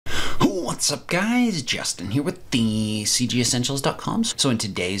What's up guys, Justin here with the CGEssentials.com. So in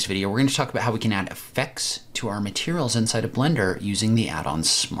today's video, we're going to talk about how we can add effects to our materials inside of Blender using the add-on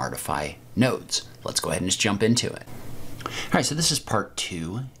Smartify Nodes. Let's go ahead and just jump into it. All right, so this is part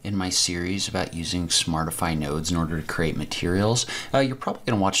 2 in my series about using Smartify Nodes in order to create materials. You're probably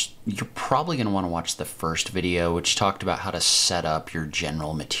going to want to watch the first video, which talked about how to set up your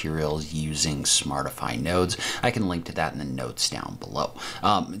general materials using Smartify Nodes. I can link to that in the notes down below.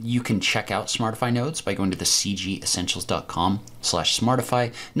 You can check out Smartify Nodes by going to the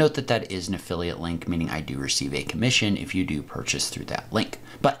CGEssentials.com/Smartify. Note that that is an affiliate link, meaning I do receive a commission if you do purchase through that link.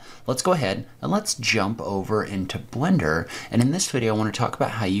 But let's go ahead and let's jump over into Blender. And in this video, I want to talk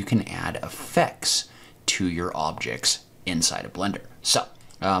about how you can add effects to your objects inside of Blender. So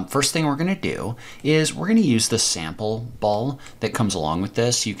first thing we're going to do is we're going to use the sample ball that comes along with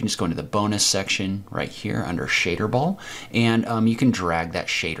this. You can just go into the bonus section right here under shader ball, and you can drag that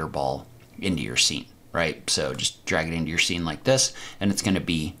shader ball into your scene, right? So just drag it into your scene like this, and it's going to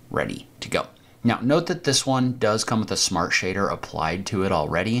be ready to go. Now, note that this one does come with a smart shader applied to it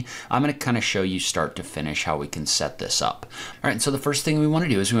already. I'm going to kind of show you start to finish how we can set this up. All right, so the first thing we want to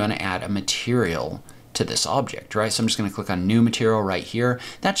do is we want to add a material to this object, right? So I'm just going to click on new material right here.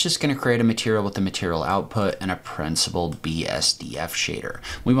 That's just going to create a material with the material output and a principled BSDF shader.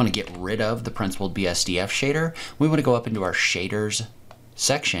 We want to get rid of the principled BSDF shader. We want to go up into our shaders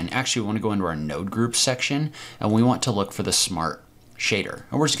section. Actually, we want to go into our node group section, and we want to look for the smart shader.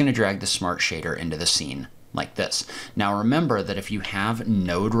 And we're just going to drag the smart shader into the scene like this. Now remember that if you have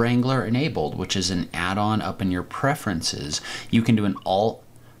Node Wrangler enabled, which is an add-on up in your preferences, you can do an Alt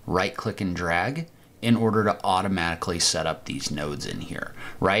right click and drag in order to automatically set up these nodes in here,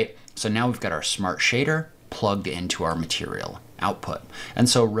 right? So now we've got our smart shader plugged into our material output. And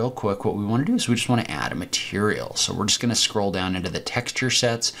so real quick, what we want to do is we just want to add a material. So we're just going to scroll down into the texture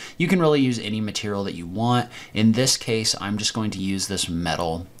sets. You can really use any material that you want. In this case, I'm just going to use this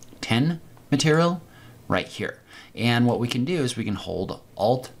metal 10 material right here. And what we can do is we can hold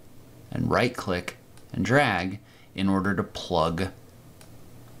Alt and right click and drag in order to plug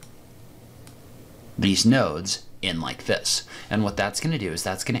these nodes in like this. And what that's going to do is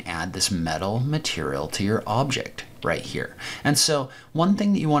that's going to add this metal material to your object right here. And so one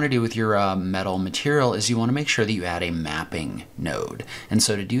thing that you want to do with your metal material is you want to make sure that you add a mapping node. And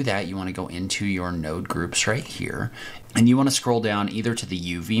so to do that, you want to go into your node groups right here, and you want to scroll down either to the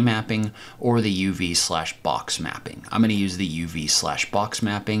UV mapping or the UV/box mapping. I'm going to use the UV/box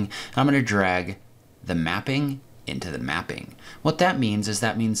mapping, and I'm going to drag the mapping into the mapping. What that means is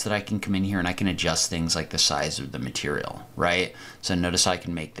that I can come in here and I can adjust things like the size of the material, right? So notice I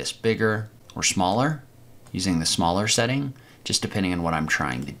can make this bigger or smaller using the smaller setting, just depending on what I'm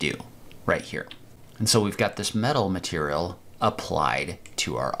trying to do right here. And so we've got this metal material applied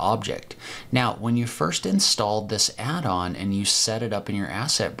to our object. Now, when you first installed this add-on and you set it up in your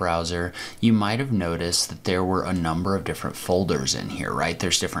asset browser, you might have noticed that there were a number of different folders in here, right?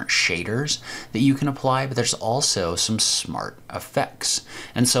 There's different shaders that you can apply, but there's also some smart effects.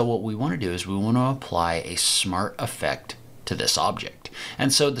 And so what we want to do is we want to apply a smart effect to this object.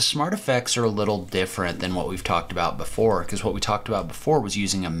 And so the smart effects are a little different than what we've talked about before, because what we talked about before was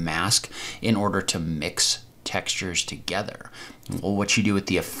using a mask in order to mix textures together. Well, what you do with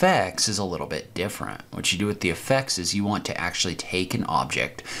the effects is a little bit different. What you do with the effects is you want to actually take an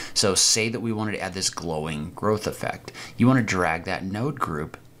object. So say that we wanted to add this glowing growth effect. You want to drag that node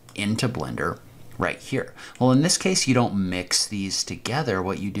group into Blender right here. Well, in this case, you don't mix these together.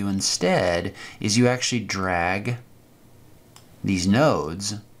 What you do instead is you actually drag these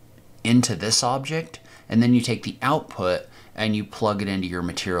nodes into this object, and then you take the output and you plug it into your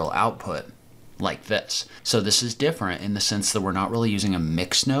material output like this. So this is different in the sense that we're not really using a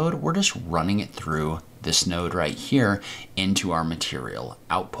mix node, we're just running it through this node right here into our material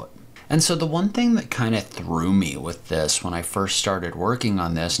output. And so the one thing that kind of threw me with this when I first started working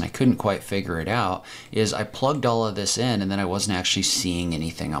on this and I couldn't quite figure it out is I plugged all of this in and then I wasn't actually seeing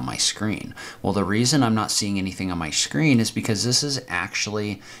anything on my screen. Well, the reason I'm not seeing anything on my screen is because this is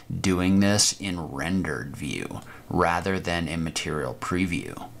actually doing this in rendered view rather than in material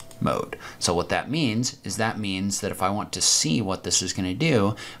preview mode. So what that means is that if I want to see what this is going to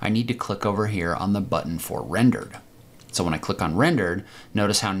do, I need to click over here on the button for rendered. So when I click on rendered,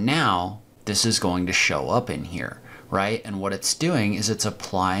 notice how now this is going to show up in here, right? And what it's doing is it's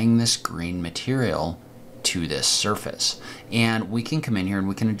applying this green material to this surface. And we can come in here and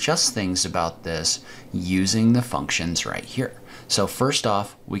we can adjust things about this using the functions right here. So first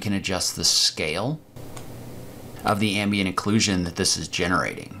off, we can adjust the scale of the ambient occlusion that this is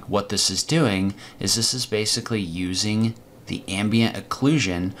generating. What this is doing is this is basically using the ambient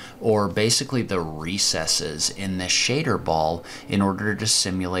occlusion, or basically the recesses in this shader ball, in order to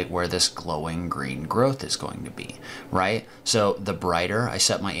simulate where this glowing green growth is going to be, right? So the brighter I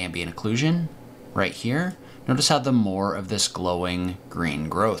set my ambient occlusion right here, notice how the more of this glowing green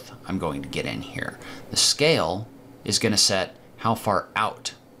growth I'm going to get in here. The scale is going to set how far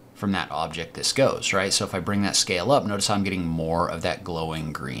out from that object this goes, right? So if I bring that scale up, notice how I'm getting more of that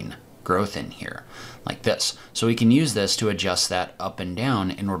glowing green growth in here, like this. So we can use this to adjust that up and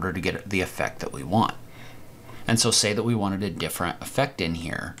down in order to get the effect that we want. And so say that we wanted a different effect in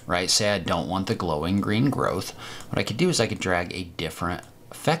here, right? Say I don't want the glowing green growth. What I could do is I could drag a different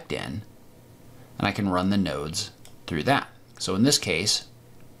effect in, and I can run the nodes through that. So in this case,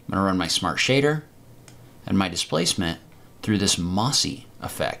 I'm gonna run my smart shader and my displacement through this mossy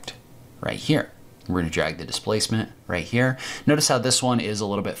effect right here. We're going to drag the displacement right here. Notice how this one is a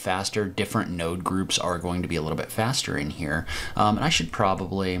little bit faster. Different node groups are going to be a little bit faster in here. And I should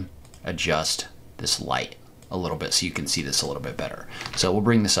probably adjust this light a little bit so you can see this a little bit better. So we'll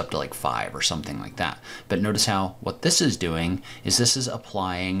bring this up to like 5 or something like that. But notice how what this is doing is this is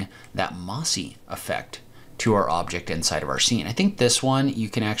applying that mossy effect to our object inside of our scene. I think this one you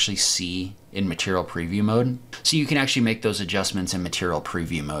can actually see in material preview mode. So you can actually make those adjustments in material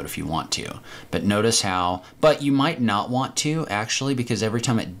preview mode if you want to. But notice how, but you might not want to actually, because every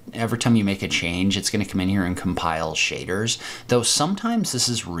time you make a change, it's going to come in here and compile shaders. Though sometimes this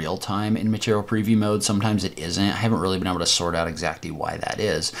is real time in material preview mode, sometimes it isn't. I haven't really been able to sort out exactly why that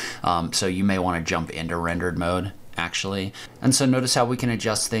is. So you may want to jump into rendered mode actually. And so notice how we can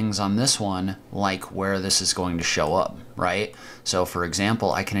adjust things on this one, like where this is going to show up, right? So for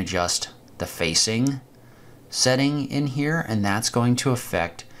example, I can adjust the facing setting in here, and that's going to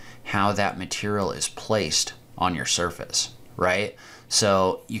affect how that material is placed on your surface, right?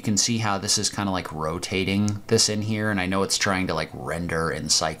 So you can see how this is kind of like rotating this in here, and I know it's trying to like render in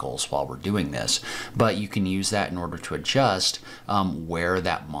cycles while we're doing this, but you can use that in order to adjust where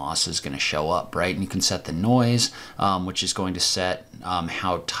that moss is going to show up, right? And you can set the noise, which is going to set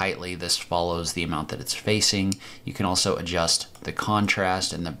how tightly this follows the amount that it's facing. You can also adjust the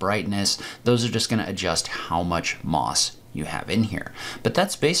contrast and the brightness. Those are just going to adjust how much moss you have in here. But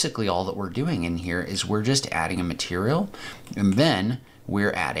that's basically all that we're doing in here, is we're just adding a material and then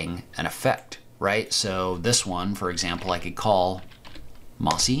we're adding an effect, right? So this one, for example, I could call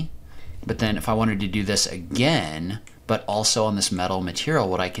mossy, but then if I wanted to do this again, but also on this metal material,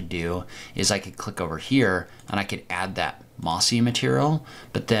 what I could do is I could click over here and I could add that mossy material,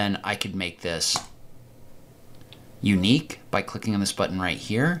 but then I could make this unique by clicking on this button right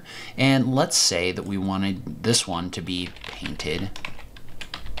here. And let's say that we wanted this one to be painted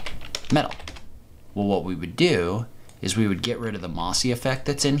metal. Well, what we would do is we would get rid of the mossy effect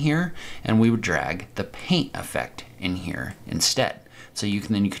that's in here, and we would drag the paint effect in here instead. So you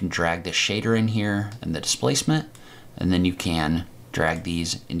can drag the shader in here and the displacement, and then you can drag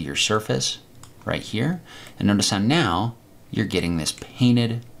these into your surface right here. And notice how now you're getting this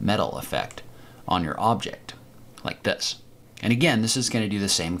painted metal effect on your object, like this. And again, this is going to do the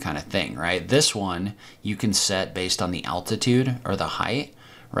same kind of thing, right? This one you can set based on the altitude or the height,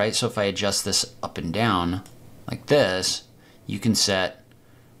 right? So if I adjust this up and down like this, you can set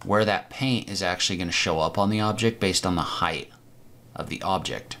where that paint is actually going to show up on the object based on the height of the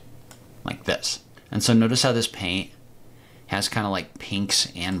object, like this. And so notice how this paint has kind of like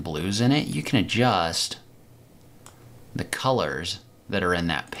pinks and blues in it. You can adjust the colors that are in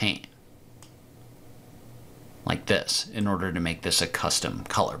that paint like this in order to make this a custom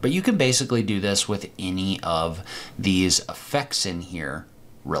color. But you can basically do this with any of these effects in here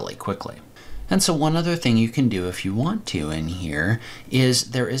really quickly. And so one other thing you can do if you want to in here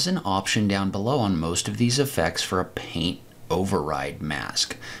is there is an option down below on most of these effects for a paint override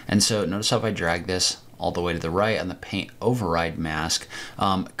mask. And so notice how if I drag this all the way to the right on the paint override mask,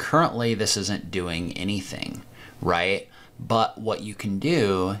 currently this isn't doing anything, right? But what you can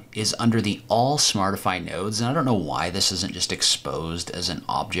do is under the all Smartify nodes, and I don't know why this isn't just exposed as an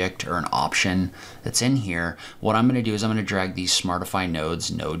object or an option that's in here. What I'm going to do is I'm going to drag these Smartify nodes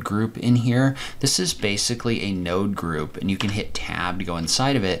node group in here. This is basically a node group, and you can hit tab to go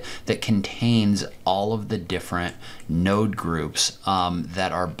inside of it, that contains all of the different node groups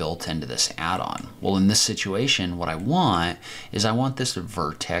that are built into this add-on. Well, in this situation, what I want is I want this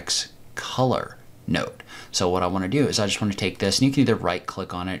vertex color node. So what I want to do is I just want to take this, and you can either right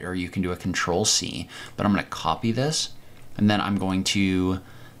click on it or you can do a Control C, but I'm going to copy this, and then I'm going to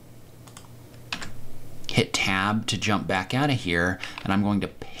hit tab to jump back out of here, and I'm going to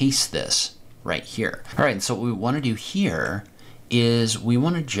paste this right here. All right, so what we want to do here is we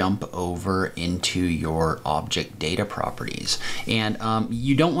want to jump over into your object data properties. And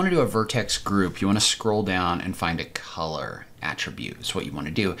you don't want to do a vertex group. You want to scroll down and find a color attribute is what you want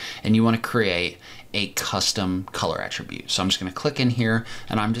to do. And you want to create a custom color attribute. So I'm just going to click in here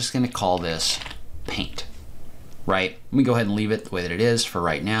and I'm just going to call this paint. Right? Let me go ahead and leave it the way that it is for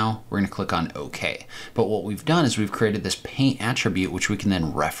right now. We're going to click on OK. But what we've done is we've created this paint attribute, which we can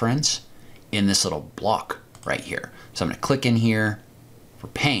then reference in this little block right here. So I'm going to click in here for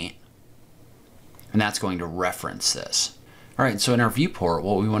paint, and that's going to reference this. All right, so in our viewport,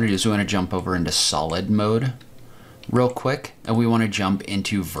 what we want to do is we want to jump over into solid mode real quick, and we want to jump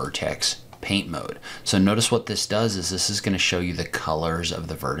into vertex paint mode. So notice what this does is this is going to show you the colors of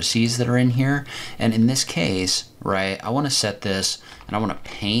the vertices that are in here. And in this case, right, I want to set this and I want to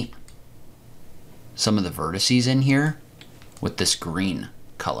paint some of the vertices in here with this green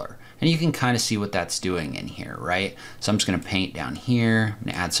color. And you can kind of see what that's doing in here, right? So I'm just going to paint down here, I'm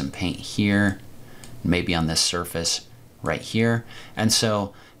going to add some paint here, maybe on this surface right here. And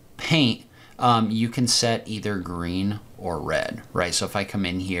so paint, you can set either green or red, right? So if I come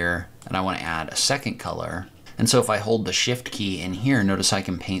in here and I want to add a second color, and so if I hold the shift key in here, notice I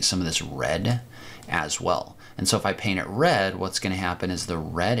can paint some of this red as well. And so if I paint it red, what's going to happen is the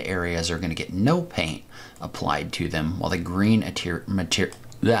red areas are going to get no paint applied to them, while the green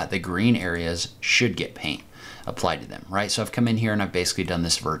the green areas should get paint applied to them, right? So I've come in here and I've basically done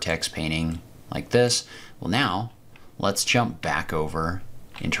this vertex painting like this. Well, now let's jump back over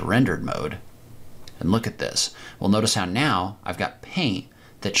into rendered mode and look at this. Well, notice how now I've got paint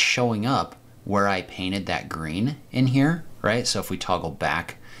that's showing up where I painted that green in here, right? So if we toggle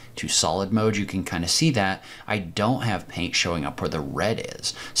back to solid mode, you can kind of see that I don't have paint showing up where the red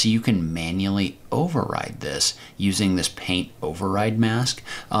is. So you can manually override this using this paint override mask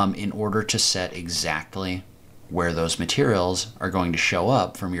in order to set exactly where those materials are going to show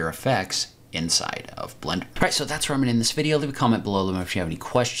up from your effects inside of Blender. All right, so that's where I'm gonna end this video. Leave a comment below. Let me know if you have any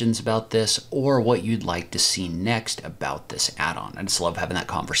questions about this or what you'd like to see next about this add-on. I just love having that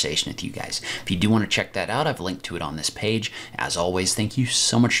conversation with you guys. If you do want to check that out, I've linked to it on this page. As always, thank you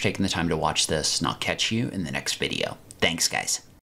so much for taking the time to watch this, and I'll catch you in the next video. Thanks, guys.